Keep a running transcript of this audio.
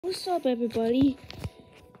What's up, everybody?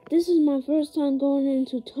 This is my first time going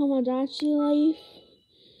into tomodachi life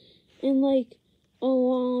in like a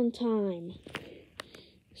long time.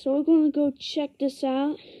 So we're gonna go check this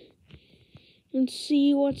out and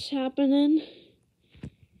see what's happening.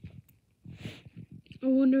 I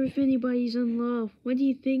wonder if anybody's in love. What do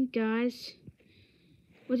you think, guys?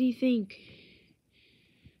 What do you think?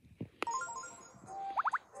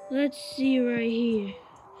 Let's see right here.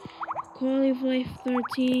 Quality of life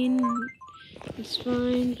 13. It's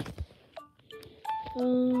fine.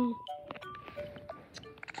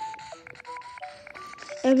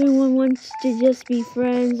 Everyone wants to just be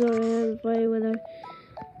friends or everybody whatever.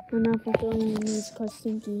 I'm not fulfilling the needs cause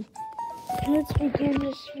stinky. Let's begin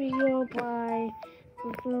this video by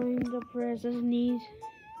fulfilling the present need.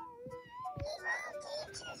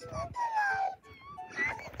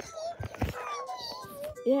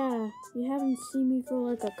 Yeah, you haven't seen me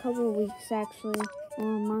for like a couple of weeks actually, or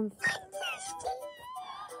a month.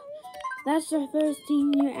 That's the first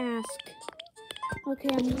thing you ask. Okay,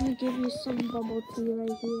 I'm gonna give you some bubble tea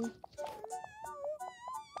right here.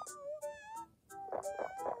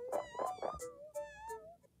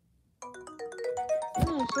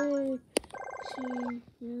 Oh, she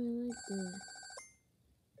really liked it.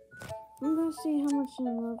 I'm gonna see how much in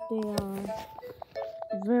love they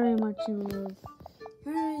are. Very much in love.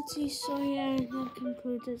 Alrighty, so yeah, that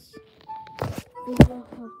concludes this video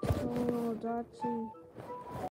of tomodachi.